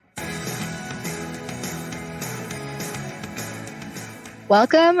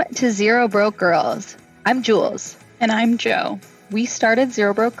Welcome to Zero Broke Girls. I'm Jules. And I'm Joe. We started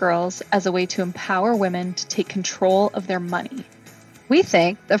Zero Broke Girls as a way to empower women to take control of their money. We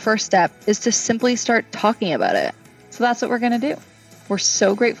think the first step is to simply start talking about it. So that's what we're going to do. We're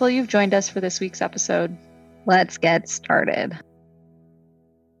so grateful you've joined us for this week's episode. Let's get started.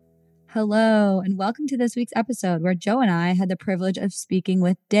 Hello, and welcome to this week's episode where Joe and I had the privilege of speaking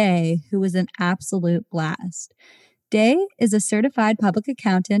with Day, who was an absolute blast. Day is a certified public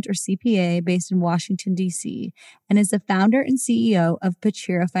accountant or CPA based in Washington, D.C., and is the founder and CEO of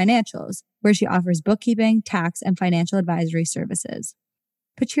Pachira Financials, where she offers bookkeeping, tax, and financial advisory services.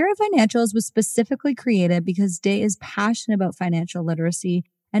 Pachira Financials was specifically created because Day is passionate about financial literacy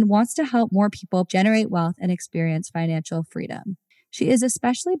and wants to help more people generate wealth and experience financial freedom. She is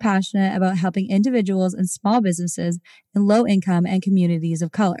especially passionate about helping individuals and small businesses in low income and communities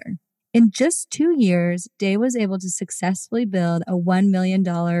of color. In just 2 years, Day was able to successfully build a $1 million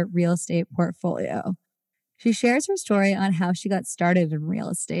real estate portfolio. She shares her story on how she got started in real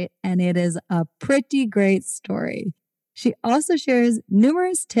estate, and it is a pretty great story. She also shares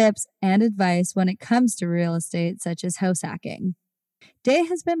numerous tips and advice when it comes to real estate, such as house hacking. Day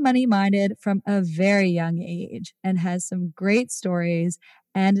has been money-minded from a very young age and has some great stories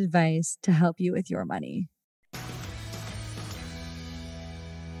and advice to help you with your money.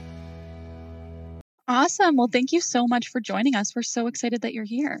 Awesome. Well, thank you so much for joining us. We're so excited that you're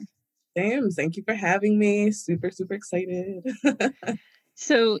here. Sam, thank you for having me. Super excited.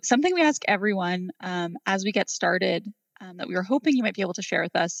 So something we ask everyone as we get started that we were hoping you might be able to share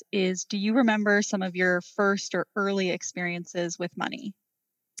with us is, do you remember some of your first or early experiences with money?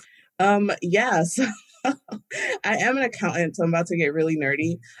 Yes. I am an accountant, so I'm about to get really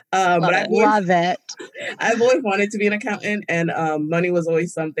nerdy. Love it. I've always wanted to be an accountant, and money was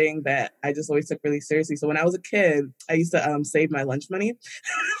always something that I just always took really seriously. So when I was a kid, I used to save my lunch money.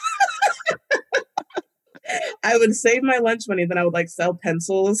 I would save my lunch money, then I would sell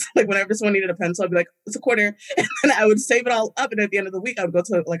pencils. Whenever someone needed a pencil, I'd be like, it's a quarter. And then I would save it all up. And at the end of the week, I would go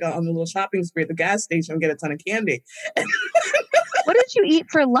to on a little shopping spree at the gas station and get a ton of candy. What did you eat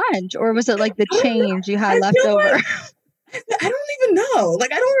for lunch? Or was it the change you had left over? I don't even know. I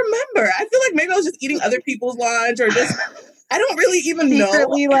don't remember. I feel like maybe I was just eating other people's lunch or just, I don't really even know.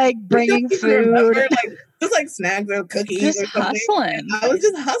 Secretly bringing food. Remember, just snacks or cookies just or something. Hustling. I was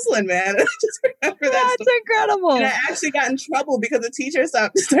just hustling, man. I just remember that. That's incredible. And I actually got in trouble because the teacher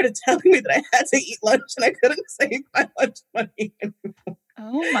started telling me that I had to eat lunch and I couldn't save my lunch money anymore.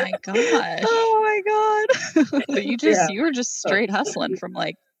 Oh my gosh. Oh my God. But you were just straight hustling from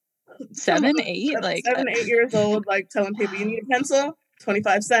 7, 8, 7, 8 years old, telling people you need a pencil,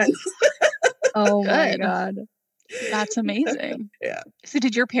 25 cents. Oh my Good. God. That's amazing. Yeah. So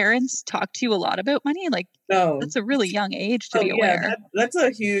did your parents talk to you a lot about money? No. That's a really young age to be aware. That's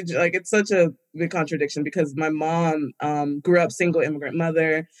a huge, it's such a big contradiction because my mom grew up single immigrant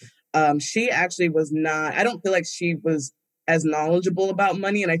mother. She actually was not, I don't feel like she was as knowledgeable about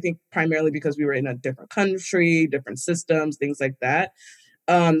money. And I think primarily because we were in a different country, different systems, things like that.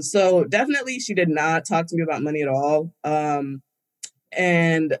 So definitely she did not talk to me about money at all.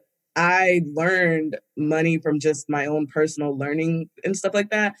 And I learned money from just my own personal learning and stuff like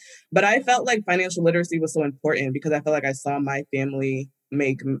that. But I felt like financial literacy was so important because I felt like I saw my family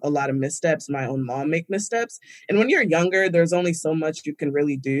make a lot of missteps, my own mom make missteps. And when you're younger, there's only so much you can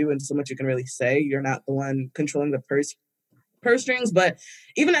really do and so much you can really say. You're not the one controlling the purse strings. But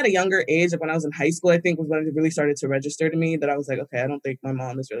even at a younger age, when I was in high school, I think was when it really started to register to me that I was like, okay, I don't think my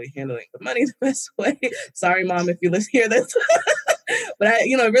mom is really handling the money the best way. Sorry, Mom, if you hear this. But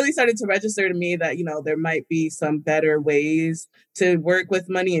it really started to register to me that, there might be some better ways to work with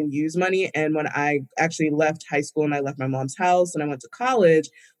money and use money. And when I actually left high school and I left my mom's house and I went to college,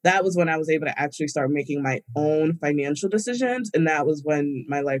 that was when I was able to actually start making my own financial decisions. And that was when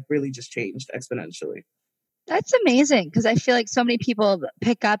my life really just changed exponentially. That's amazing because I feel like so many people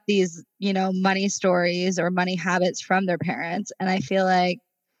pick up these, money stories or money habits from their parents. And I feel like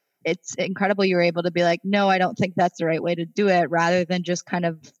it's incredible you were able to be like, no, I don't think that's the right way to do it, rather than just kind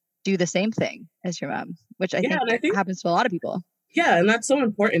of do the same thing as your mom, which I think happens to a lot of people. Yeah, and that's so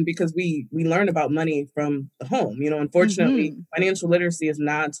important because we learn about money from the home. Unfortunately, financial literacy is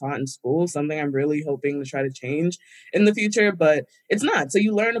not taught in school, something I'm really hoping to try to change in the future, but it's not. So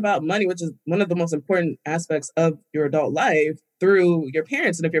you learn about money, which is one of the most important aspects of your adult life, through your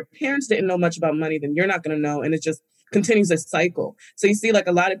parents. And if your parents didn't know much about money, then you're not going to know. And it just continues this cycle. So you see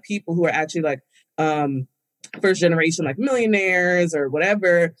a lot of people who are actually first generation, millionaires or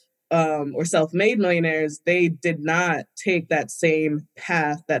whatever, or self-made millionaires, they did not take that same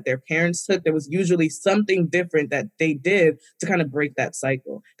path that their parents took. There was usually something different that they did to kind of break that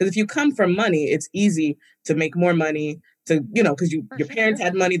cycle. Because if you come from money, it's easy to make more money, to, because your parents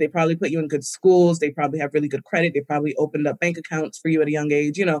had money, they probably put you in good schools, they probably have really good credit, they probably opened up bank accounts for you at a young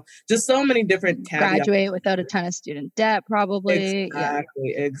age, just so many different caveats. Graduate without a ton of student debt, probably.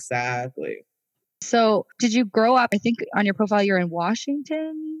 Exactly. So did you grow up, I think on your profile, you're in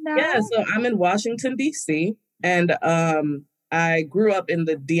Washington now? Yeah, so I'm in Washington, D.C. And I grew up in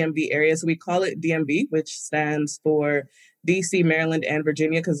the DMV area. So we call it DMV, which stands for D.C., Maryland, and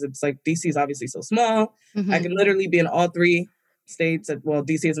Virginia, because it's like D.C. is obviously so small. I can literally be in all three states. Well,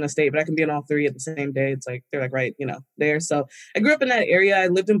 D.C. isn't a state, but I can be in all three at the same day. It's like, they're like right, there. So I grew up in that area. I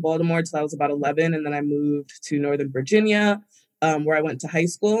lived in Baltimore till I was about 11. And then I moved to Northern Virginia, where I went to high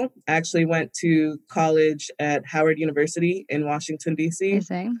school. I actually went to college at Howard University in Washington, D.C.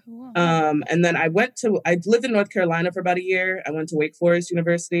 And then I lived in North Carolina for about a year. I went to Wake Forest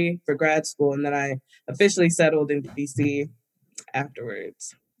University for grad school. And then I officially settled in D.C.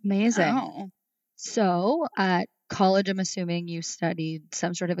 afterwards. Amazing. Oh. So at college, I'm assuming you studied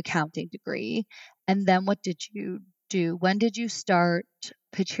some sort of accounting degree. And then what did you do? When did you start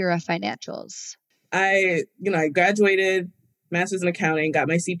Pachira Financials? I graduated master's in accounting, got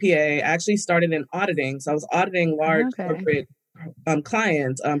my CPA. I actually started in auditing. So I was auditing large corporate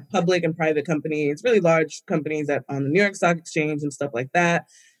clients, public and private companies, really large companies on the New York Stock Exchange and stuff like that.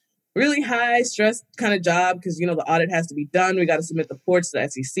 Really high stress kind of job because, the audit has to be done. We got to submit the reports to the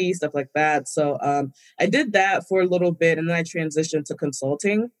SEC, stuff like that. So I did that for a little bit, and then I transitioned to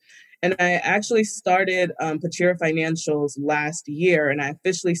consulting. And I actually started Pachira Financials last year, and I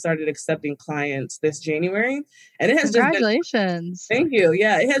officially started accepting clients this January. And it has Congratulations. Thank you.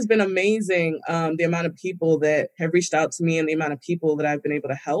 Yeah, it has been amazing, the amount of people that have reached out to me and the amount of people that I've been able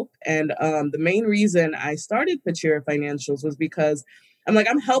to help. And the main reason I started Pachira Financials was because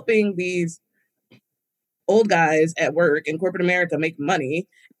I'm helping these old guys at work in corporate America make money,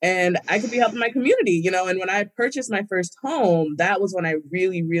 and I could be helping my community, and when I purchased my first home, that was when I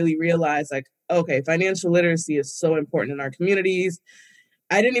really, really realized, okay, financial literacy is so important in our communities.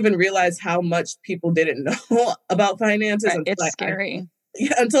 I didn't even realize how much people didn't know about finances. It's scary.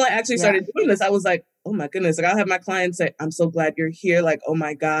 Until I actually started doing this, I was like, oh my goodness. I'll have my clients say, I'm so glad you're here. Oh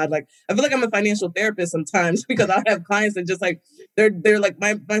my God. I feel like I'm a financial therapist sometimes because I'll have clients that just they're like,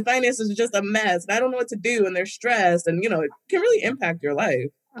 my finances are just a mess and I don't know what to do. And they're stressed and, it can really impact your life.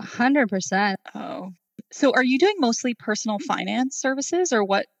 100%. Oh, so are you doing mostly personal finance services or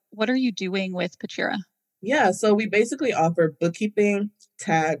what are you doing with Pachira? Yeah. So we basically offer bookkeeping,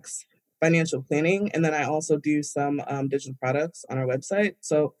 tax, financial planning. And then I also do some digital products on our website.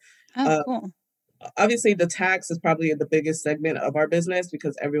 So cool. Obviously, the tax is probably the biggest segment of our business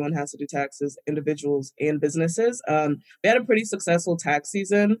because everyone has to do taxes, individuals and businesses. We had a pretty successful tax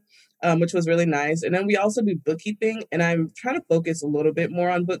season, which was really nice. And then we also do bookkeeping. And I'm trying to focus a little bit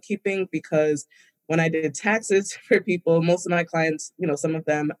more on bookkeeping because when I did taxes for people, most of my clients, some of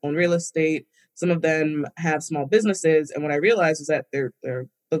them own real estate, some of them have small businesses. And what I realized is that their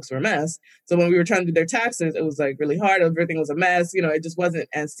books were a mess. So when we were trying to do their taxes, it was really hard. Everything was a mess. It just wasn't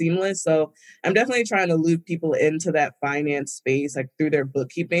as seamless. So I'm definitely trying to loop people into that finance space, through their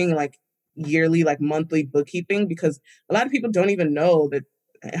bookkeeping, yearly, monthly bookkeeping, because a lot of people don't even know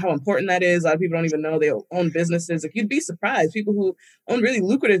how important that is. A lot of people don't even know they own businesses. You'd be surprised. People who own really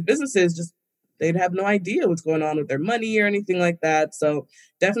lucrative businesses they'd have no idea what's going on with their money or anything like that. So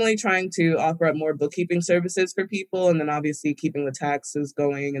definitely trying to offer up more bookkeeping services for people. And then obviously keeping the taxes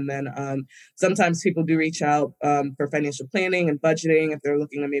going. And then sometimes people do reach out for financial planning and budgeting if they're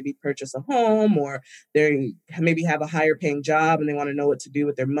looking to maybe purchase a home or they maybe have a higher paying job and they want to know what to do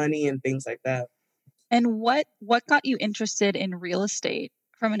with their money and things like that. And what got you interested in real estate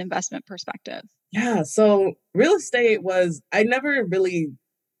from an investment perspective? Yeah, so real estate I never really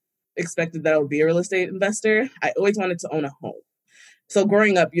expected that I would be a real estate investor. I always wanted to own a home. So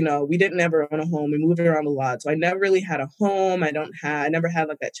growing up, we didn't ever own a home. We moved around a lot. So I never really had a home. I never had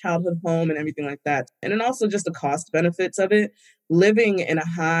that childhood home and everything like that. And then also just the cost benefits of it. Living in a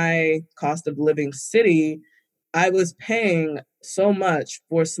high cost of living city, I was paying so much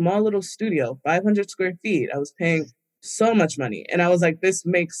for a small little studio, 500 square feet. I was paying so much money. And I was like, this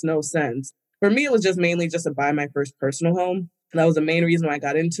makes no sense. For me, it was just mainly just to buy my first personal home. And that was the main reason why I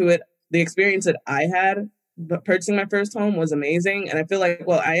got into it. The experience that I had purchasing my first home was amazing. And I feel like,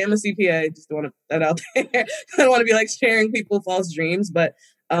 I am a CPA, just don't want to put that out there. I don't want to be sharing people false dreams, but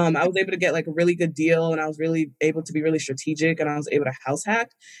I was able to get a really good deal and I was really able to be really strategic and I was able to house hack.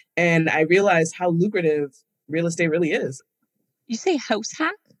 And I realized how lucrative real estate really is. You say house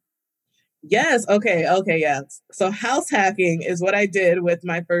hack? Yes. Okay. Okay. Yes. So house hacking is what I did with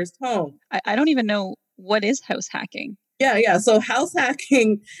my first home. I don't even know what is house hacking. Yeah. Yeah. So house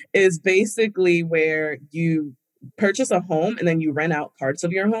hacking is basically where you purchase a home and then you rent out parts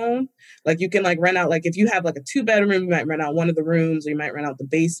of your home. Like you can like rent out, like if you have like a 2 bedroom, you might rent out one of the rooms, or you might rent out the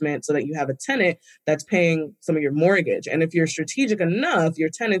basement so that you have a tenant that's paying some of your mortgage. And if you're strategic enough, your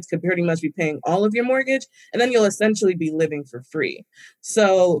tenants could pretty much be paying all of your mortgage, and then you'll essentially be living for free.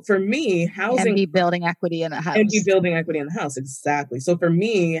 So for me, housing And be building equity in a and be house. building equity in the house. Exactly. So for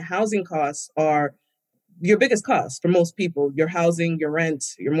me, housing costs are your biggest cost for most people. Your housing, your rent,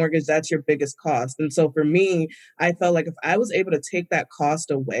 your mortgage, that's your biggest cost. And so for me, I felt like if I was able to take that cost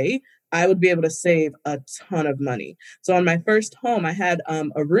away, I would be able to save a ton of money. So on my first home, I had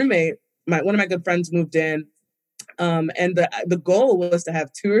a roommate. One of my good friends moved in. And the goal was to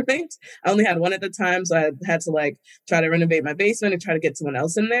have 2 roommates. I only had one at the time, so I had to like try to renovate my basement and try to get someone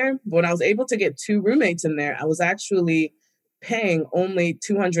else in there. But when I was able to get 2 roommates in there, I was actually paying only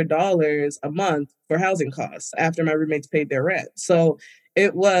 $200 a month for housing costs after my roommates paid their rent. So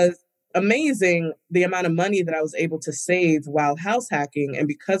it was amazing the amount of money that I was able to save while house hacking. And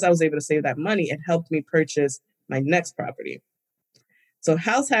because I was able to save that money, it helped me purchase my next property. So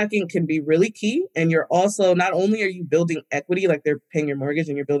house hacking can be really key. And you're also, not only are you building equity, like they're paying your mortgage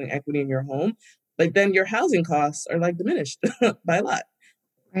and you're building equity in your home, but then your housing costs are like diminished by a lot.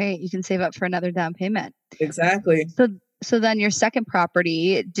 Right. You can save up for another down payment. Exactly. So then your second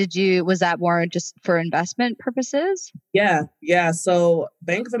property, was that more just for investment purposes? Yeah. Yeah. So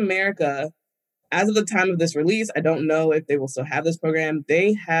Bank of America, as of the time of this release, I don't know if they will still have this program.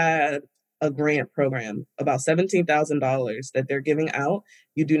 They had a grant program, about $17,000 that they're giving out.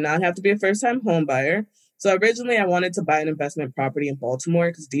 You do not have to be a first-time home buyer. So originally I wanted to buy an investment property in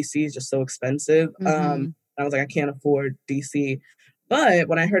Baltimore because DC is just so expensive. I was like, I can't afford DC. But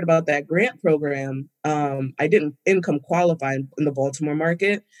when I heard about that grant program, I didn't income qualify in the Baltimore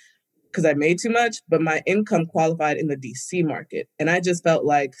market because I made too much, but my income qualified in the DC market. And I just felt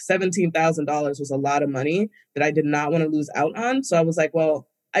like $17,000 was a lot of money that I did not want to lose out on. So I was like, well,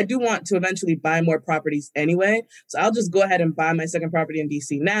 I do want to eventually buy more properties anyway. So I'll just go ahead and buy my second property in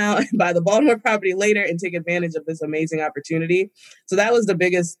DC now and buy the Baltimore property later and take advantage of this amazing opportunity. So that was the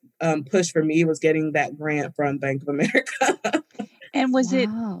biggest push for me, was getting that grant from Bank of America. And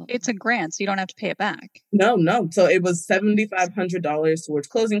it's a grant, so you don't have to pay it back. No. So it was $7,500 towards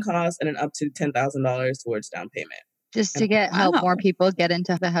closing costs and then up to $10,000 towards down payment. Just to help more people get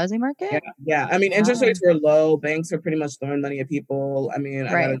into the housing market? Yeah. I mean, interest rates were low. Banks are pretty much throwing money at people. I mean,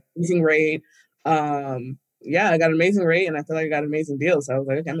 I got an amazing rate. I got an amazing rate, and I feel like I got an amazing deal. So I was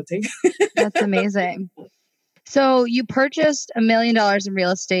like, okay, I'm going to take it. That's amazing. So you purchased $1 million in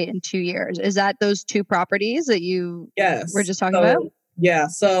real estate in 2 years. Is that those 2 properties that you were just talking about? Yeah.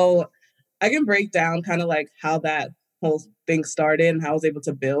 So I can break down kind of like how that whole thing started and how I was able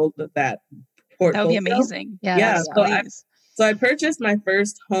to build that portfolio. That would be amazing. Yeah. So I purchased my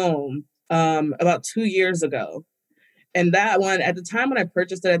first home about 2 years ago. And that one, at the time when I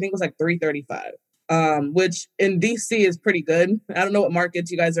purchased it, I think it was like $335,000, which in DC is pretty good. I don't know what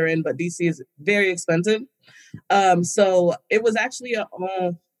markets you guys are in, but DC is very expensive. So it was actually a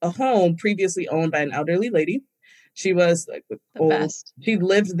home previously owned by an elderly lady. She was like old. She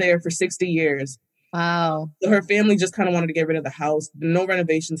lived there for 60 years. Wow. So her family just kind of wanted to get rid of the house. No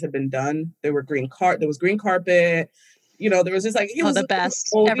renovations had been done. There was green carpet. You know, there was just like, it was the best.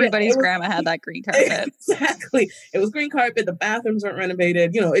 Everybody's grandma had that green carpet. Exactly. It was green carpet. The bathrooms weren't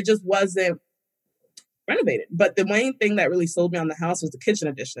renovated. You know, it just wasn't renovated. But the main thing that really sold me on the house was the kitchen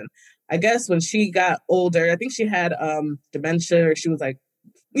addition. I guess when she got older, I think she had dementia, or she was like,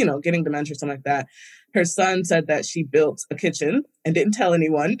 you know, getting dementia or something like that. Her son said that she built a kitchen and didn't tell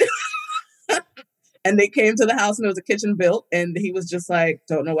anyone. And they came to the house and there was a kitchen built, and he was just like,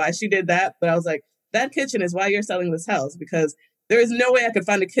 don't know why she did that. But I was like, that kitchen is why you're selling this house, because there is no way I could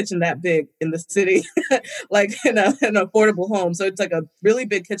find a kitchen that big in the city, like in an affordable home. So it's like a really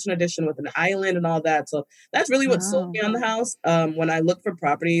big kitchen addition with an island and all that. So that's really what sold me on the house. When I look for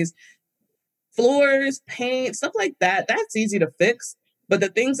properties, floors, paint, stuff like that, that's easy to fix. But the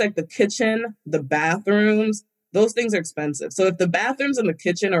things like the kitchen, the bathrooms, those things are expensive. So if the bathrooms and the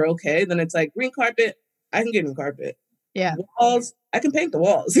kitchen are okay, then it's like green carpet, I can get green carpet. Yeah. Walls, I can paint the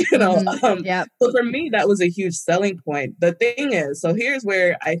walls, you know? So for me, that was a huge selling point. The thing is, so here's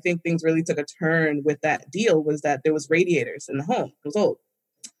where I think things really took a turn with that deal, was that there was radiators in the home. It was old.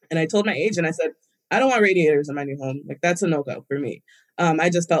 And I told my agent, I said, I don't want radiators in my new home. Like, that's a no-go for me. I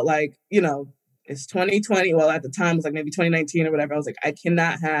just felt like, you know, it's 2020. Well, at the time, it was like maybe 2019 or whatever. I was like, I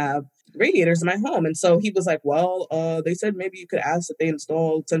cannot have radiators in my home. And so he was like, well, they said maybe you could ask that they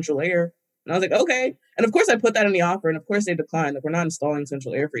install central air. And I was like, okay. And of course I put that in the offer, and of course they declined. Like, we're not installing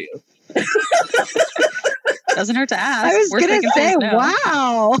central air for you. Doesn't hurt to ask. I was Worst going they to can say, no.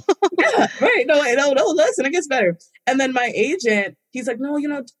 wow. Yeah, right. No, listen, it gets better. And then my agent, he's like, no,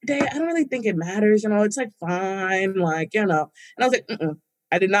 Day, I don't really think it matters. It's like fine. Like, And I was like,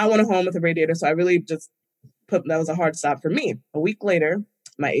 I did not want a home with a radiator. So I really just that was a hard stop for me. A week later,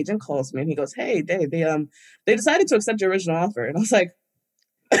 my agent calls me and he goes, hey, Day, they decided to accept your original offer. And I was like,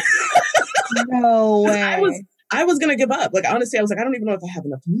 no way. I was going to give up. Like, honestly, I was like, I don't even know if I have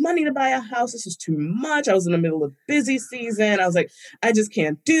enough money to buy a house. This is too much. I was in the middle of busy season. I was like, I just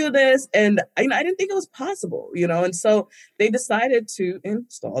can't do this. And I didn't think it was possible, And so they decided to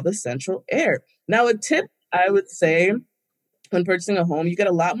install the central air. Now, a tip I would say when purchasing a home, you get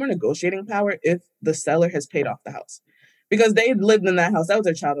a lot more negotiating power if the seller has paid off the house, because they lived in that house. That was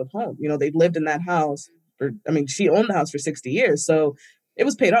their childhood home. They lived in that house she owned the house for 60 years. So it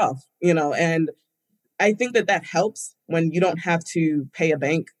was paid off, and I think that helps when you don't have to pay a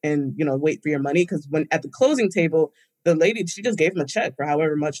bank and, wait for your money. Because when at the closing table, the lady, she just gave him a check for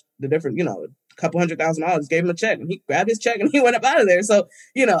however much the different, a couple $100,000, gave him a check and he grabbed his check and he went up out of there. So,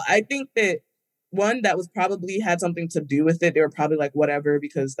 I think that one, that was probably had something to do with it. They were probably like, whatever,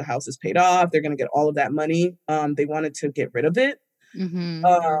 because the house is paid off. They're going to get all of that money. They wanted to get rid of it. Mm-hmm. They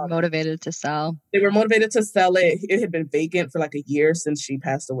were motivated to sell. They were motivated to sell it. It had been vacant for like a year since she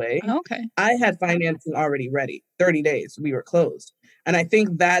passed away. Okay. I had financing already ready. 30 days, we were closed. And I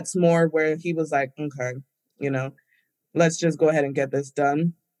think that's more where he was like, okay, let's just go ahead and get this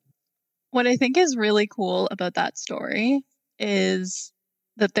done. What I think is really cool about that story is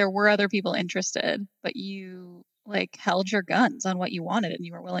that there were other people interested, but you held your guns on what you wanted and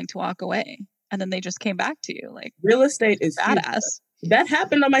you were willing to walk away. And then they just came back to you. Like, real estate is badass. Huge. That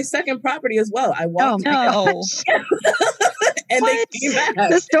happened on my second property as well. I walked and what? They came back.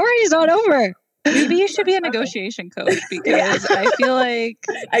 The story's not over. Maybe you should be a negotiation coach, because I feel like...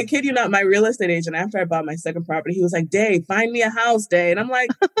 I kid you not, my real estate agent, after I bought my second property, he was like, Day, find me a house, Day. And I'm like,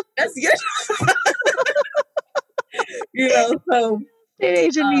 that's your... So... Estate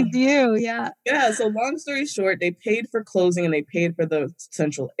agent needs you, yeah. Yeah, so long story short, they paid for closing and they paid for the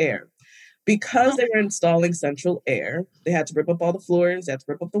central air. Because they were installing central air, they had to rip up all the floors, they had to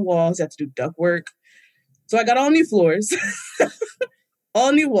rip up the walls, they had to do duct work. So I got all new floors,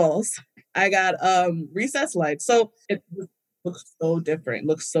 all new walls. I got recessed lights. So it looks so different.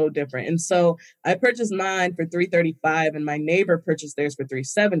 And so I purchased mine for $335 and my neighbor purchased theirs for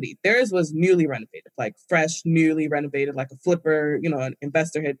 $370. Theirs was newly renovated, like fresh, newly renovated, like a flipper, an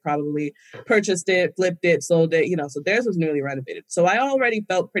investor had probably purchased it, flipped it, sold it, so theirs was newly renovated. So I already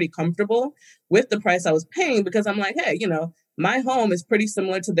felt pretty comfortable with the price I was paying, because I'm like, hey, my home is pretty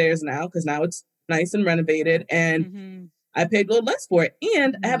similar to theirs now, because now it's nice and renovated, and I paid a little less for it.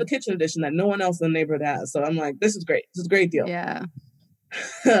 And I have a kitchen addition that no one else in the neighborhood has. So I'm like, this is great. This is a great deal. Yeah.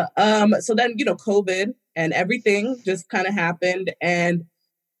 So then, COVID and everything just kind of happened, and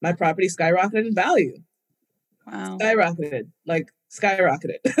my property skyrocketed in value. Wow. Skyrocketed.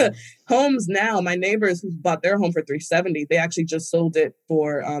 Homes now, my neighbors who bought their home for $370, they actually just sold it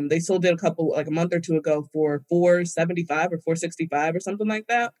for, they sold it a month or two ago for $475 or $465 or something like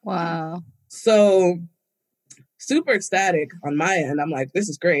that. Wow. So super ecstatic on my end. I'm like, this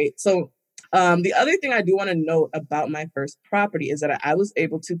is great. So the other thing I do want to note about my first property is that I was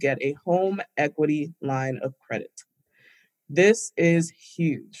able to get a home equity line of credit. This is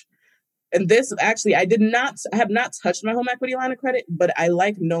huge. And this actually, I have not touched my home equity line of credit, but I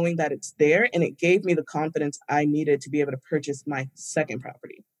like knowing that it's there, and it gave me the confidence I needed to be able to purchase my second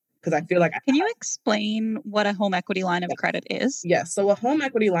property. Because I feel like... Can you explain what a home equity line of credit is? Yes. So a home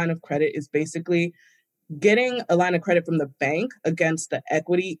equity line of credit is basically getting a line of credit from the bank against the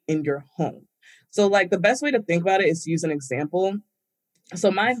equity in your home. So the best way to think about it is to use an example.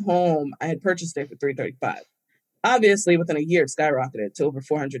 So my home, I had purchased it for $335. Obviously, within a year, it skyrocketed to over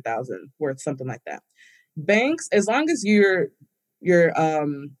 $400,000 worth, something like that. Banks, as long as your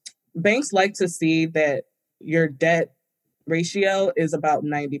banks like to see that your debt ratio is about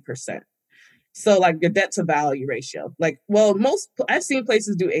 90%. So your debt to value ratio, I've seen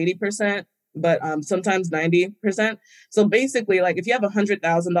places do 80%. But sometimes 90%. So basically, if you have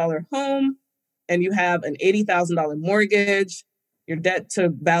 $100,000 home and you have an $80,000 mortgage, your debt to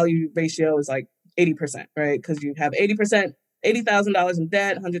value ratio is 80%, right? Because you have $80,000 in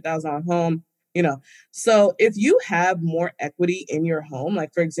debt, $100,000 home, So if you have more equity in your home,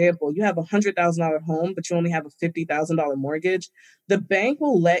 for example, you have a $100,000 home, but you only have a $50,000 mortgage, the bank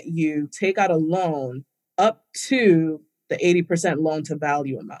will let you take out a loan up to the 80% loan to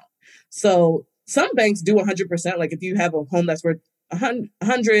value amount. So some banks do 100%. If you have a home that's worth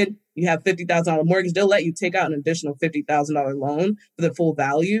 $100, you have $50,000 mortgage, they'll let you take out an additional $50,000 loan for the full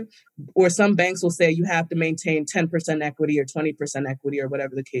value. Or some banks will say you have to maintain 10% equity or 20% equity or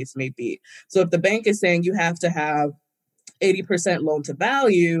whatever the case may be. So if the bank is saying you have to have 80% loan to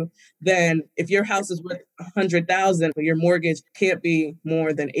value, then if your house is worth $100,000, your mortgage can't be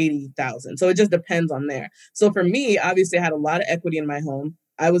more than $80,000. So it just depends on there. So for me, obviously I had a lot of equity in my home.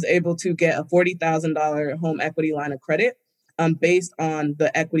 I was able to get a $40,000 home equity line of credit based on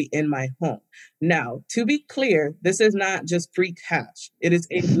the equity in my home. Now, to be clear, this is not just free cash. It is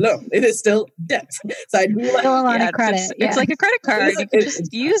a loan. It is still debt. So I do like Still a line of credit. It's like a credit card. You can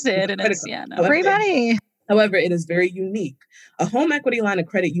just use it, and it's free money. However, it is very unique. A home equity line of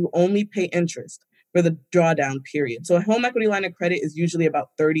credit, you only pay interest for the drawdown period. So a home equity line of credit is usually about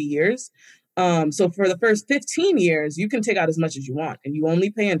 30 years. So for the first 15 years, you can take out as much as you want and you only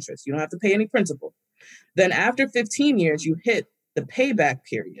pay interest. You don't have to pay any principal. Then after 15 years, you hit the payback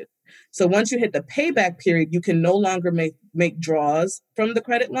period. So once you hit the payback period, you can no longer make draws from the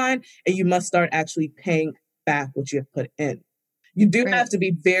credit line, and you must start actually paying back what you have put in. You do have to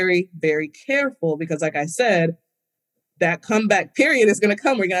be very, very careful because, like I said, that comeback period is going to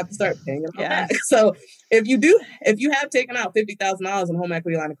come. We're going to have to start paying it back. So if you have taken out $50,000 in home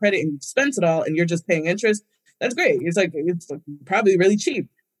equity line of credit and you spent it all and you're just paying interest, that's great. It's probably really cheap.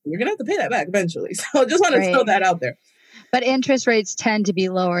 You're going to have to pay that back eventually. So I just want to throw that out there. But interest rates tend to be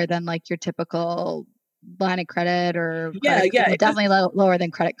lower than like your typical line of credit or definitely lower than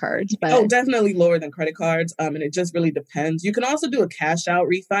credit cards. But definitely lower than credit cards. And it just really depends. You can also do a cash out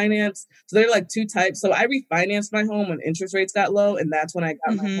refinance. So there are like two types. So I refinanced my home when interest rates got low, and that's when I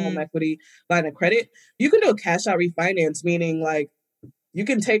got my home equity line of credit. You can do a cash out refinance, meaning like you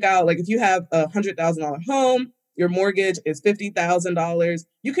can take out, like if you have a $100,000 home, your mortgage is $50,000.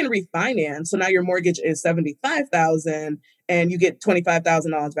 You can refinance. So now your mortgage is $75,000 and you get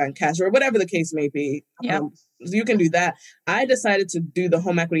 $25,000 back in cash or whatever the case may be. So you can do that. I decided to do the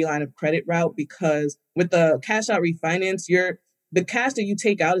home equity line of credit route because with the cash out refinance, the cash that you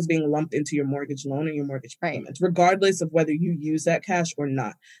take out is being lumped into your mortgage loan and your mortgage payments, regardless of whether you use that cash or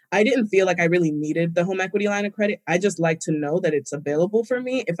not. I didn't feel like I really needed the home equity line of credit. I just like to know that it's available for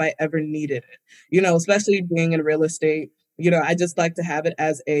me if I ever needed it, especially being in real estate. I just like to have it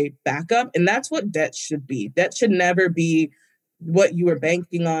as a backup. And that's what debt should be. Debt should never be what you were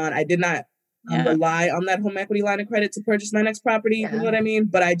banking on. I did not rely on that home equity line of credit to purchase my next property. You know what I mean?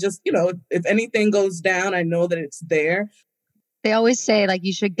 But I just, if anything goes down, I know that it's there. They always say like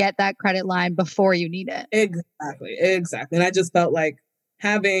you should get that credit line before you need it. Exactly. And I just felt like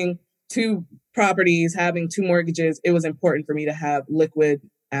having two properties, having two mortgages, it was important for me to have liquid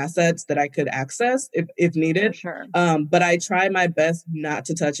assets that I could access if needed. Sure. But I try my best not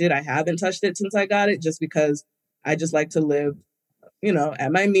to touch it. I haven't touched it since I got it just because I just like to live,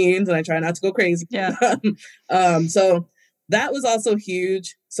 at my means, and I try not to go crazy. Yeah. So that was also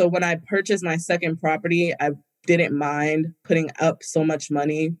huge. So when I purchased my second property, I didn't mind putting up so much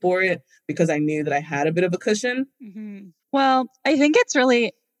money for it because I knew that I had a bit of a cushion. Mm-hmm. Well, I think it's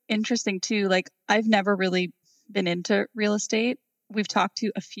really interesting too. Like I've never really been into real estate. We've talked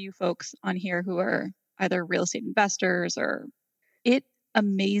to a few folks on here who are either real estate investors, or it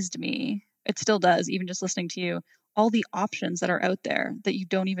amazed me. It still does, even just listening to you, all the options that are out there that you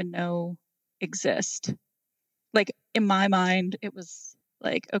don't even know exist. Like in my mind, it was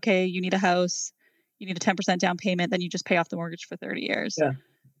like, okay, you need a house. You need a 10% down payment, then you just pay off the mortgage for 30 years. Yeah.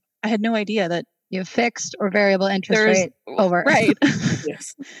 I had no idea that you have fixed or variable interest rate over. Right.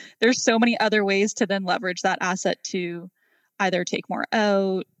 Yes. There's so many other ways to then leverage that asset to either take more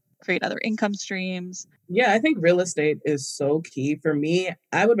out, create other income streams. Yeah, I think real estate is so key for me.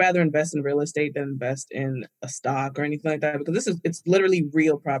 I would rather invest in real estate than invest in a stock or anything like that, because it's literally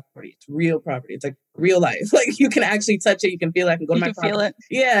real property. It's real property. It's like real life. Like you can actually touch it. You can feel it. I can go to my property. Feel it.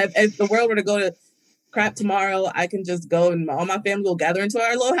 Yeah. If the world were to go to crap tomorrow, I can just go and all my family will gather into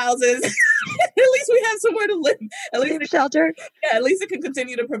our little houses. At least we have somewhere to live. At least shelter. Yeah, at least it can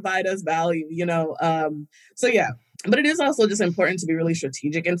continue to provide us value, So yeah. But it is also just important to be really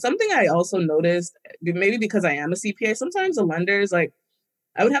strategic. And something I also noticed, maybe because I am a CPA, sometimes the lenders, like,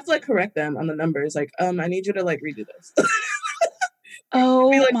 I would have to correct them on the numbers. Like, I need you to redo this.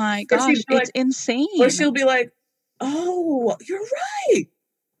 Oh my gosh, it's insane. Or she'll be like, oh, you're right.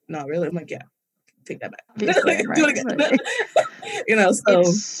 No, really? I'm like, yeah. Take that back. Do it again. So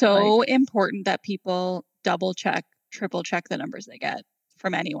it's so important that people double check, triple check the numbers they get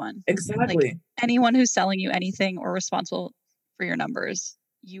from anyone. Exactly. Anyone who's selling you anything or responsible for your numbers,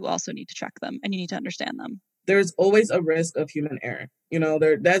 you also need to check them and you need to understand them. there's always a risk of human error.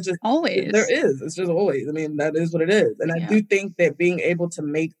 That's just always. There is. It's just always. I mean, that is what it is. And I do think that being able to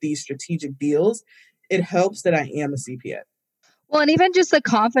make these strategic deals, it helps that I am a CPA. Well, and even just the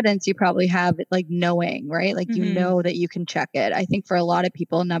confidence you probably have, like knowing, right? Like, you know that you can check it. I think for a lot of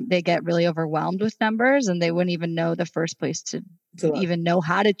people, they get really overwhelmed with numbers and they wouldn't even know the first place to even know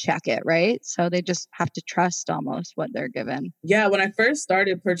how to check it, right? So they just have to trust almost what they're given. Yeah, when I first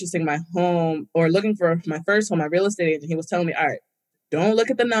started purchasing my home or looking for my first home, my real estate agent, he was telling me, all right, don't look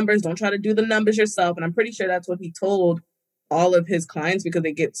at the numbers. Don't try to do the numbers yourself. And I'm pretty sure that's what he told all of his clients, because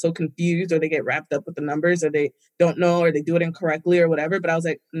they get so confused or they get wrapped up with the numbers or they don't know or they do it incorrectly or whatever. But I was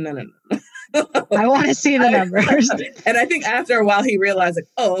like, no. I want to see the numbers. And I think after a while he realized, like,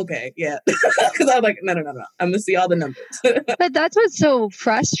 oh, okay, yeah. Because I was like, no. I'm going to see all the numbers. But that's what's so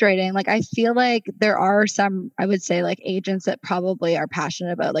frustrating. Like, I feel like there are some, I would say, like agents that probably are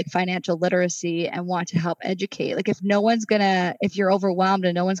passionate about like financial literacy and want to help educate. Like, if you're overwhelmed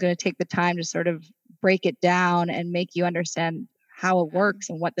and no one's going to take the time to sort of break it down and make you understand how it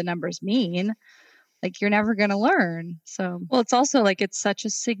works and what the numbers mean, like, you're never going to learn. So, well, it's also like, it's such a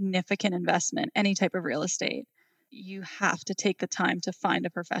significant investment, any type of real estate. You have to take the time to find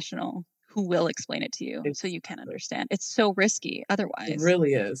a professional who will explain it to you so you can understand. It's so risky otherwise. It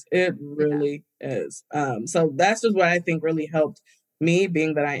really is. It really is. So that's just what I think really helped me,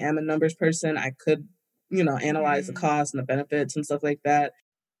 being that I am a numbers person. I could, analyze the costs and the benefits and stuff like that.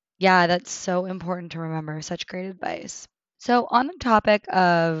 Yeah, that's so important to remember. Such great advice. So on the topic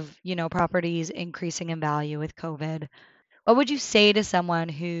of, properties increasing in value with COVID, what would you say to someone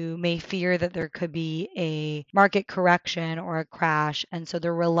who may fear that there could be a market correction or a crash, and so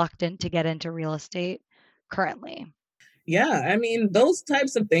they're reluctant to get into real estate currently? Yeah, I mean, those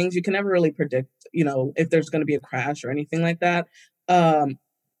types of things, you can never really predict, if there's going to be a crash or anything like that.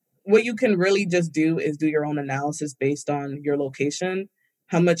 What you can really just do is do your own analysis based on your location,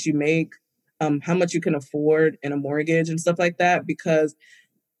 how much you make, how much you can afford in a mortgage and stuff like that, because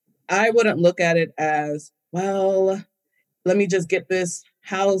I wouldn't look at it as, well, let me just get this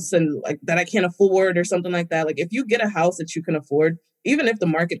house and like that I can't afford or something like that. Like, if you get a house that you can afford, even if the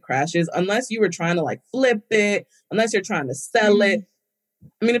market crashes, unless you were trying to like flip it, unless you're trying to sell it.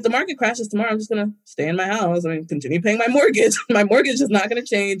 I mean, if the market crashes tomorrow, I'm just going to stay in my house. I mean, continue paying my mortgage. My mortgage is not going to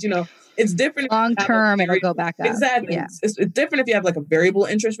change. It's different. Long term, it'll go back up. Exactly. Yeah. It's different if you have like a variable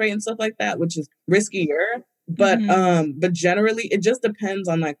interest rate and stuff like that, which is riskier. But but generally, it just depends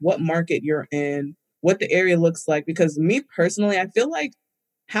on like what market you're in, what the area looks like. Because me personally, I feel like,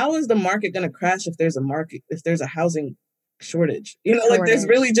 how is the market going to crash if there's a housing shortage? Like, there's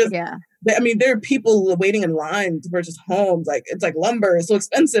really just, I mean, there are people waiting in line to purchase homes. Like, it's like lumber is so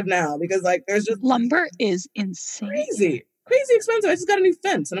expensive now because like there's just lumber is insane, crazy expensive. I just got a new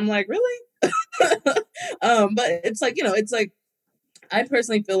fence and I'm like, really? But it's like, it's like, I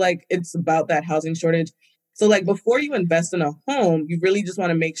personally feel like it's about that housing shortage. So like, before you invest in a home, you really just want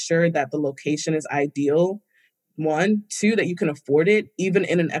to make sure that the location is ideal. 1, 2, that you can afford it, even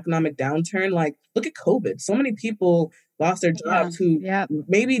in an economic downturn. Like, look at COVID. So many people lost their jobs who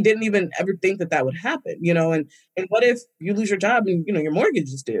maybe didn't even ever think that would happen, and what if you lose your job and, your mortgage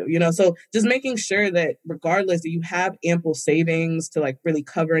is due, so just making sure that regardless that you have ample savings to like really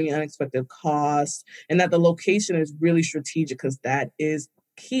cover any unexpected costs, and that the location is really strategic, because that is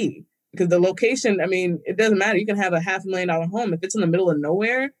key. Because the location, I mean, it doesn't matter. You can have a $500,000 home. If it's in the middle of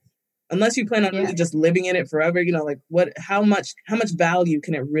nowhere, unless you plan on really just living in it forever, like how much value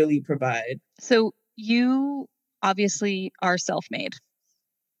can it really provide? So you obviously are self-made.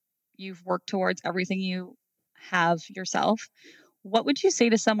 You've worked towards everything you have yourself. What would you say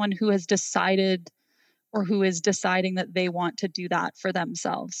to someone who has decided or who is deciding that they want to do that for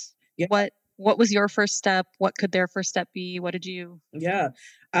themselves? Yeah. What was your first step? What could their first step be? What did you? Yeah,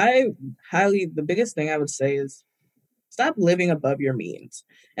 the biggest thing I would say is stop living above your means.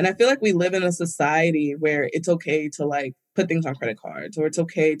 And I feel like we live in a society where it's okay to like put things on credit cards, or it's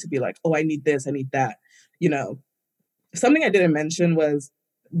okay to be like, oh, I need this, I need that. Something I didn't mention was,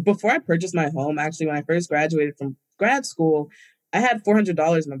 before I purchased my home, actually, when I first graduated from grad school, I had $400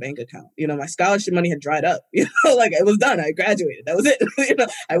 in my bank account. My scholarship money had dried up. Like, it was done. I graduated. That was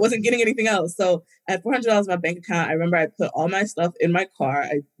it. I wasn't getting anything else. So I had $400 in my bank account. I remember I put all my stuff in my car.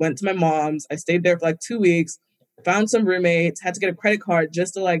 I went to my mom's. I stayed there for like 2 weeks. Found some roommates, had to get a credit card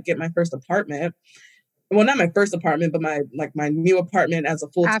just to like get my first apartment. Well, not my first apartment, but my new apartment as a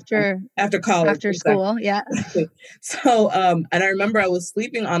full after college, after school. Yeah. So, and I remember I was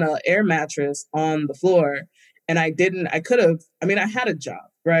sleeping on an air mattress on the floor, and I had a job.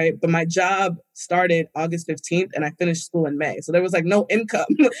 right? But my job started August 15th and I finished school in May. So there was like no income.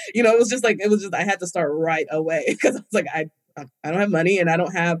 It was just I had to start right away because I was like, I don't have money and I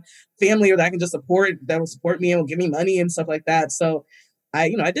don't have family that I can just support that will support me and will give me money and stuff like that. So I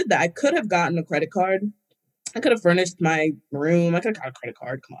did that. I could have gotten a credit card. I could have furnished my room. I could have got a credit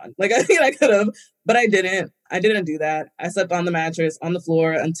card. Come on. I could have, but I didn't. I didn't do that. I slept on the mattress on the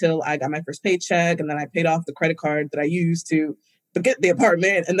floor until I got my first paycheck. And then I paid off the credit card that I used to get the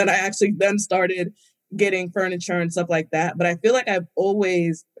apartment. And then I actually then started getting furniture and stuff like that. But I feel like I've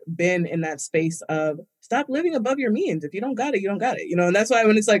always been in that space of stop living above your means. If you don't got it, you don't got it. And that's why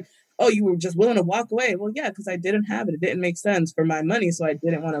when it's like, oh, you were just willing to walk away. Well, yeah, because I didn't have it. It didn't make sense for my money. So I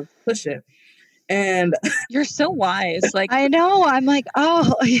didn't want to push it. And you're so wise. Like, I know. I'm like,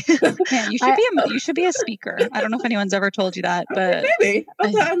 oh, man, you should be a speaker. I don't know if anyone's ever told you that, but maybe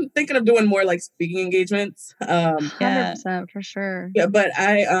I'm thinking of doing more like speaking engagements. 100% for sure. Yeah, but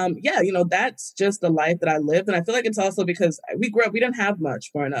that's just the life that I lived, and I feel like it's also because we grew up, we didn't have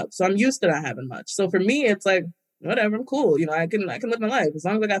much growing up, so I'm used to not having much. So for me, it's like whatever, I'm cool. I can live my life as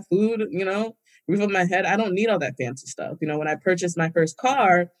long as I got food. Roof over my head. I don't need all that fancy stuff. When I purchased my first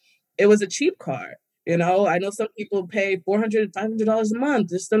car, it was a cheap car. I know some people pay $400, $500 a month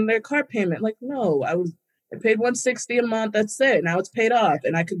just on their car payment. Like, no, I paid $160 a month. That's it. Now it's paid off,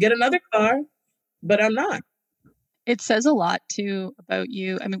 and I could get another car, but I'm not. It says a lot too about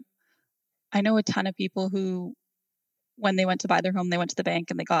you. I mean, I know a ton of people who, when they went to buy their home, they went to the bank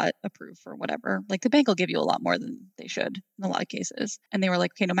and they got approved for whatever. Like the bank will give you a lot more than they should in a lot of cases. And they were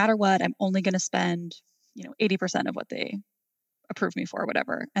like, okay, no matter what, I'm only going to spend, 80% of what they approve me for or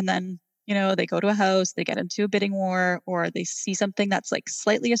whatever. And then, they go to a house, they get into a bidding war, or they see something that's like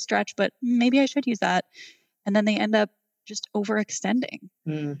slightly a stretch, but maybe I should use that. And then they end up just overextending.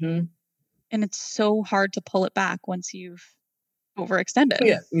 Mm-hmm. And it's so hard to pull it back once you've overextended.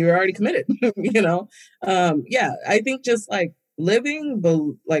 Yeah, you're already committed, I think just like living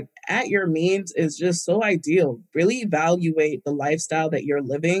at your means is just so ideal. Really evaluate the lifestyle that you're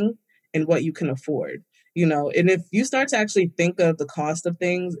living and what you can afford. And if you start to actually think of the cost of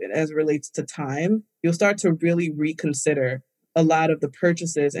things as it relates to time, you'll start to really reconsider a lot of the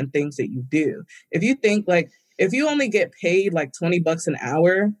purchases and things that you do. If you think if you only get paid like $20 an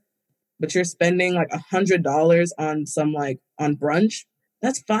hour, but you're spending like $100 on on brunch,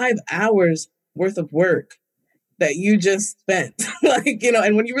 that's 5 hours worth of work that you just spent.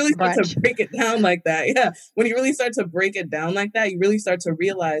 And when you really start to break it down like that, when you really start to break it down like that, you really start to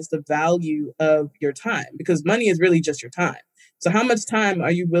realize the value of your time, because money is really just your time. So how much time are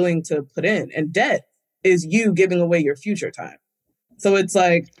you willing to put in? And debt is you giving away your future time. So it's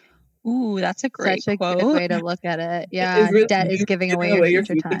like, ooh, that's a great Such quote. a good way to look at it. Yeah, really, debt is giving away your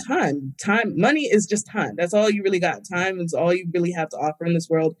future time. Money is just time. That's all you really got. Time is all you really have to offer in this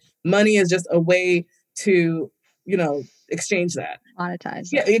world. Money is just a way to, exchange that. Monetize.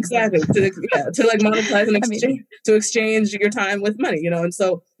 Yeah, exactly. to like monetize and exchange, to exchange your time with money, And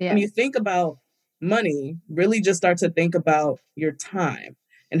so when you think about money, really just start to think about your time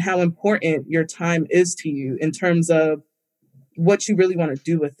and how important your time is to you in terms of what you really want to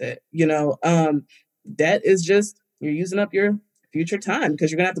do with it. Debt is just, you're using up your future time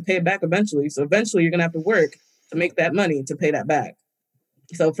because you're going to have to pay it back eventually. So eventually you're going to have to work to make that money to pay that back.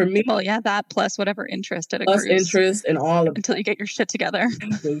 So for me, well, that plus whatever interest it accrues. Plus interest and all of until you get your shit together.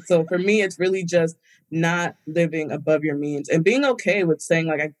 So for me, it's really just not living above your means and being okay with saying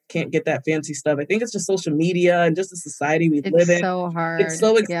like, I can't get that fancy stuff. I think it's just social media and just the society we live in. It's so hard. It's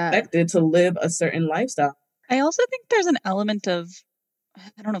so expected to live a certain lifestyle. I also think there's an element of,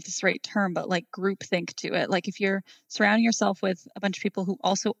 I don't know if this is the right term, but like groupthink to it. Like if you're surrounding yourself with a bunch of people who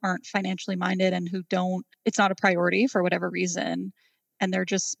also aren't financially minded and who it's not a priority for whatever reason, and they're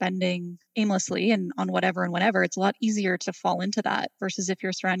just spending aimlessly and on whatever and whenever, it's a lot easier to fall into that versus if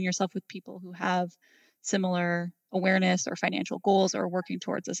you're surrounding yourself with people who have similar awareness or financial goals or working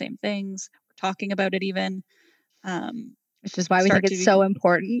towards the same things, or talking about it even. Which is why we think it's so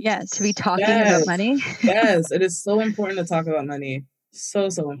important to be talking about money. Yes, it is so important to talk about money. So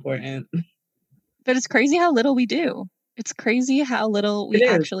important. But it's crazy how little we do. It's crazy how little we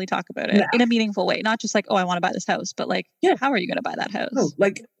actually talk about it in a meaningful way. Not just like, oh, I want to buy this house, but like, how are you going to buy that house? No,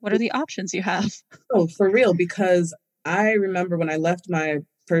 like, what are the options you have? Oh, for real. Because I remember when I left my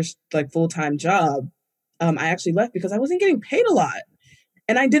first like full-time job, I actually left because I wasn't getting paid a lot.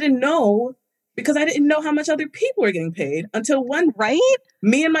 And I didn't know because I didn't know how much other people were getting paid until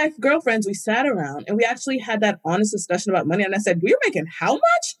me and my girlfriends, we sat around and we actually had that honest discussion about money. And I said, we're making how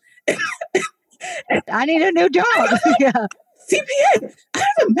much? I need a new job. CPA, I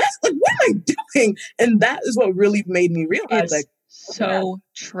have a mess. Like, what am I doing? And that is what really made me realize, So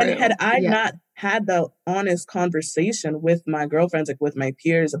true. And had I Yeah. not had the honest conversation with my girlfriends, like with my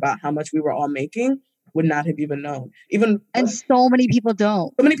peers about how much we were all making, would not have even known. And so many people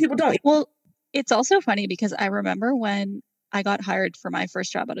don't. So many people don't. Well, it's also funny because I remember when I got hired for my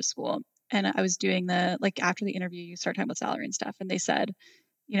first job out of school, and I was doing after the interview, you start talking about salary and stuff. And they said,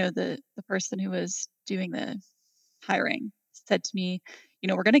 the person who was doing the hiring said to me,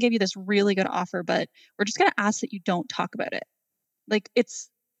 we're going to give you this really good offer, but we're just going to ask that you don't talk about it. Like it's,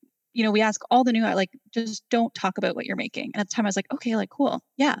 we ask all the new, just don't talk about what you're making. And at the time I was like, okay, cool.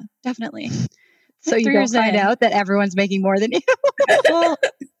 Yeah, definitely. So you don't find out that everyone's making more than you. Well,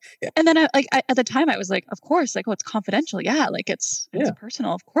 and then I at the time I was like, of course, it's confidential. Yeah. It's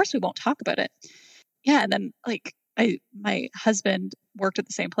personal. Of course we won't talk about it. Yeah. And then my husband worked at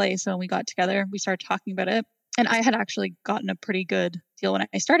the same place. So when we got together, we started talking about it. And I had actually gotten a pretty good deal when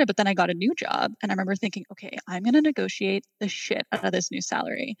I started, but then I got a new job. And I remember thinking, okay, I'm going to negotiate the shit out of this new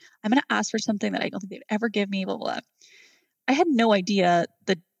salary. I'm going to ask for something that I don't think they'd ever give me, blah, blah, blah. I had no idea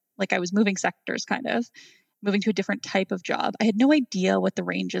that I was moving sectors, kind of moving to a different type of job. I had no idea what the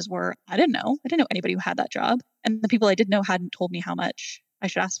ranges were. I didn't know anybody who had that job. And the people I did know hadn't told me how much I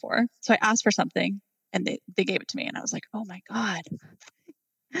should ask for. So I asked for something and they gave it to me. And I was like, oh my God,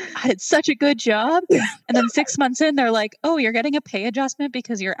 I had such a good job. And then 6 months in, they're like, oh, you're getting a pay adjustment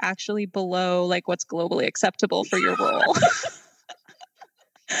because you're actually below what's globally acceptable for your role.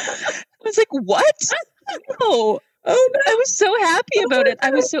 I was like, what? No. Oh no. I was so happy about it.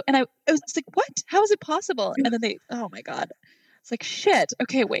 I was like, what? How is it possible? And then oh my God. It's like, shit.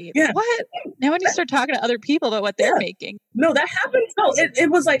 Okay, wait. Yeah. What? Now when you start talking to other people about what they're making. No, that happens. No,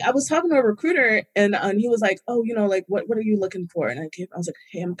 it was I was talking to a recruiter and he was like, oh, what are you looking for? And I was like,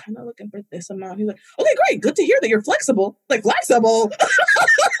 hey, I'm kind of looking for this amount. He's like, okay, great. Good to hear that you're flexible. Flexible. I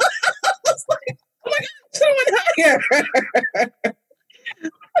was like, oh my God, should have went higher.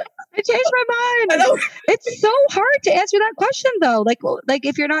 I changed my mind. It's so hard to answer that question though.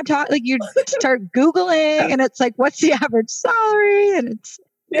 If you're not talking, you start Googling and it's what's the average salary? And it's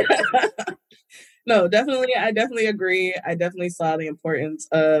No, definitely. I definitely agree. I definitely saw the importance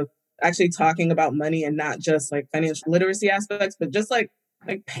of actually talking about money and not just financial literacy aspects, but just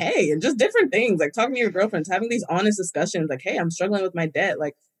pay and just different things. Talking to your girlfriends, having these honest discussions. Hey, I'm struggling with my debt.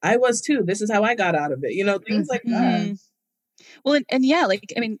 I was too. This is how I got out of it. Things like that. Well, and yeah,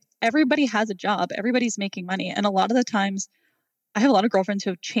 everybody has a job, everybody's making money. And a lot of the times I have a lot of girlfriends who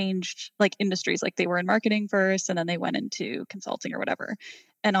have changed industries, they were in marketing first and then they went into consulting or whatever.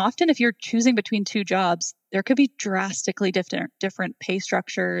 And often if you're choosing between two jobs, there could be drastically different pay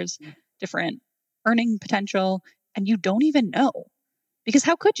structures, different earning potential, and you don't even know. Because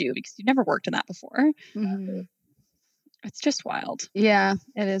how could you? Because you've never worked in that before. Mm-hmm. It's just wild. Yeah,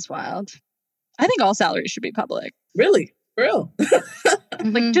 it is wild. I think all salaries should be public. Really? For real?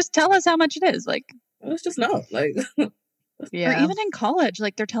 Just tell us how much it is. Let's just know. Yeah. Or even in college,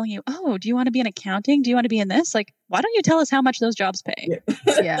 they're telling you, oh, do you want to be in accounting? Do you want to be in this? Why don't you tell us how much those jobs pay?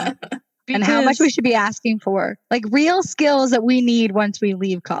 Yeah. And how much we should be asking for. Real skills that we need once we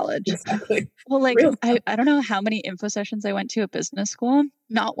leave college. Exactly. Well, I don't know how many info sessions I went to at business school.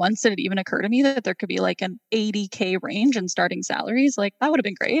 Not once did it even occur to me that there could be an $80K range in starting salaries. That would have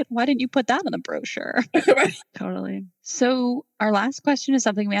been great. Why didn't you put that on the brochure? Right. Totally. So our last question is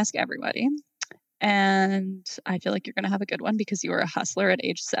something we ask everybody. And I feel like you're going to have a good one because you were a hustler at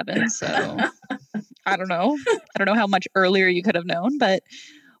age 7. So I don't know. I don't know how much earlier you could have known, but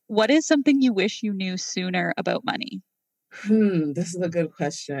what is something you wish you knew sooner about money? This is a good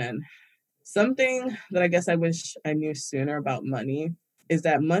question. Something that I guess I wish I knew sooner about money is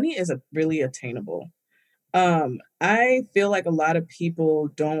that money is really attainable. I feel like a lot of people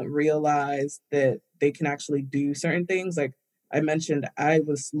don't realize that they can actually do certain things. I mentioned, I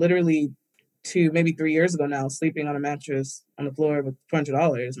was literally maybe 3 years ago now, sleeping on a mattress on the floor with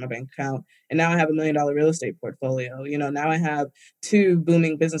 $200 in my bank account. And now I have $1 million real estate portfolio. Now I have 2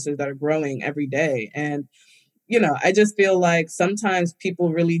 booming businesses that are growing every day. And, I just feel like sometimes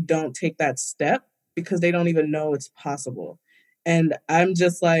people really don't take that step because they don't even know it's possible. And I'm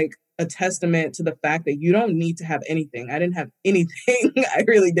just a testament to the fact that you don't need to have anything. I didn't have anything. I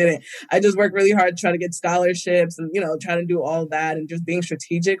really didn't. I just worked really hard to try to get scholarships and, try to do all that and just being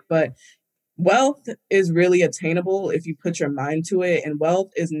strategic. But wealth is really attainable if you put your mind to it, and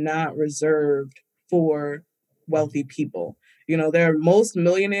wealth is not reserved for wealthy people. Most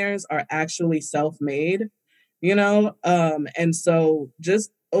millionaires are actually self-made, and so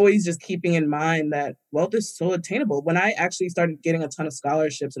just always just keeping in mind that wealth is so attainable. When I actually started getting a ton of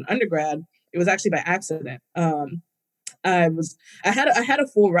scholarships in undergrad, it was actually by accident. I had a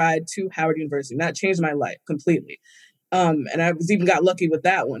full ride to Howard University. That changed my life completely. And I was even got lucky with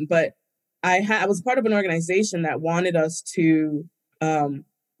that one. But I was part of an organization that wanted us to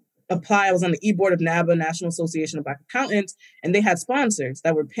apply. I was on the e-board of NABA, National Association of Black Accountants, and they had sponsors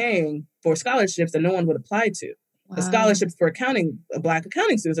that were paying for scholarships that no one would apply to. Wow. A scholarship for accounting, Black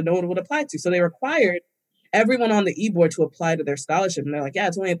accounting students that no one would apply to. So they required everyone on the e-board to apply to their scholarship. And they're like, yeah,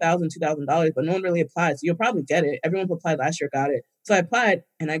 it's only $1,000, $2,000, but no one really applied. So you'll probably get it. Everyone who applied last year got it. So I applied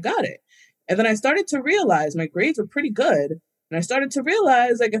and I got it. And then I started to realize my grades were pretty good. And I started to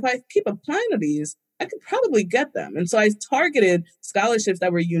realize, like, if I keep applying to these, I could probably get them. And so I targeted scholarships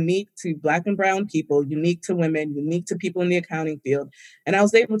that were unique to Black and brown people, unique to women, unique to people in the accounting field. And I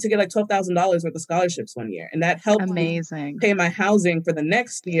was able to get like $12,000 worth of scholarships one year. And that helped me pay my housing for the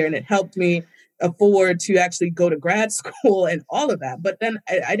next year. And it helped me afford to actually go to grad school and all of that. But then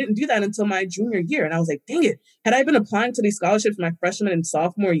I didn't do that until my junior year. And I was like, dang it, had I been applying to these scholarships my freshman and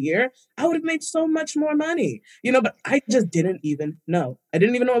sophomore year, I would have made so much more money, but I just didn't even know. I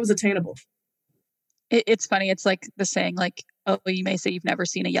didn't even know it was attainable. It's funny. It's like the saying, like, oh, you may say you've never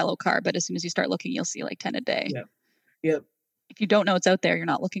seen a yellow car, but as soon as you start looking, you'll see like 10 a day. Yep. If you don't know it's out there, you're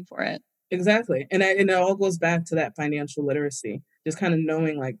not looking for it. Exactly. And it all goes back to that financial literacy, just kind of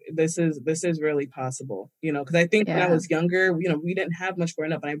knowing like this is really possible, because I think when I was younger, we didn't have much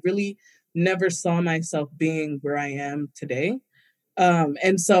growing up, and I really never saw myself being where I am today.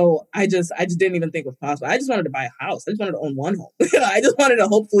 And so I just didn't even think it was possible. I just wanted to buy a house. I just wanted to own one home. I just wanted to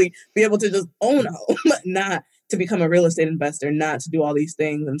hopefully be able to just own a home, not to become a real estate investor, not to do all these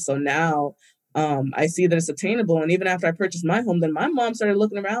things. And so now I see that it's attainable. And even after I purchased my home, then my mom started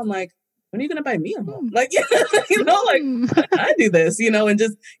looking around like, when are you going to buy me a home? Like, like, I do this, and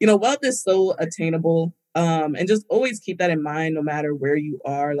just, wealth is so attainable. And just always keep that in mind, no matter where you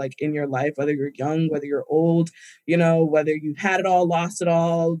are, like in your life, whether you're young, whether you're old, whether you've had it all, lost it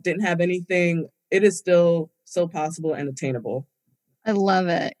all, didn't have anything, it is still so possible and attainable. I love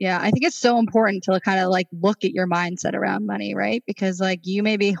it. Yeah. I think it's so important to kind of like look at your mindset around money, right? Because like you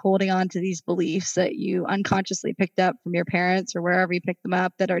may be holding on to these beliefs that you unconsciously picked up from your parents or wherever you picked them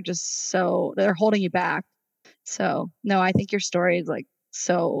up that are just they're holding you back. So no, I think your story is like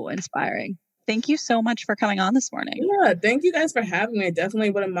so inspiring. Thank you so much for coming on this morning. Yeah, thank you guys for having me. I definitely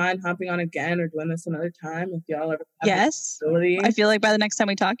wouldn't mind hopping on again or doing this another time if y'all ever have the facility. I feel like by the next time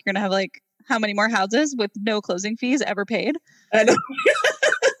we talk, you're going to have like how many more houses with no closing fees ever paid? I know.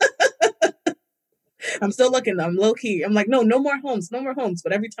 I'm still looking. I'm low key. I'm like, no more homes.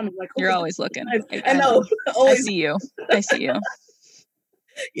 But every time I'm like, you're always looking. I know. Always. I see you.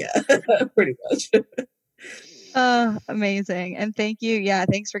 Yeah, pretty much. Oh, amazing. And thank you. Yeah.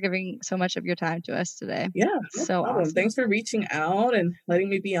 Thanks for giving so much of your time to us today. Yeah. So awesome. Thanks for reaching out and letting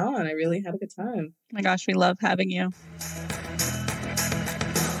me be on. I really had a good time. Oh my gosh, we love having you.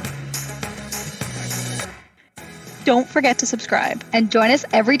 Don't forget to subscribe. And join us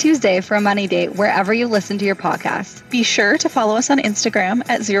every Tuesday for a money date wherever you listen to your podcast. Be sure to follow us on Instagram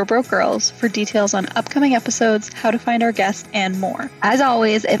at Zero Broke Girls for details on upcoming episodes, how to find our guests, and more. As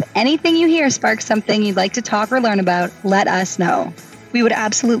always, if anything you hear sparks something you'd like to talk or learn about, let us know. We would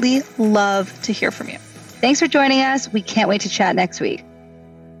absolutely love to hear from you. Thanks for joining us. We can't wait to chat next week.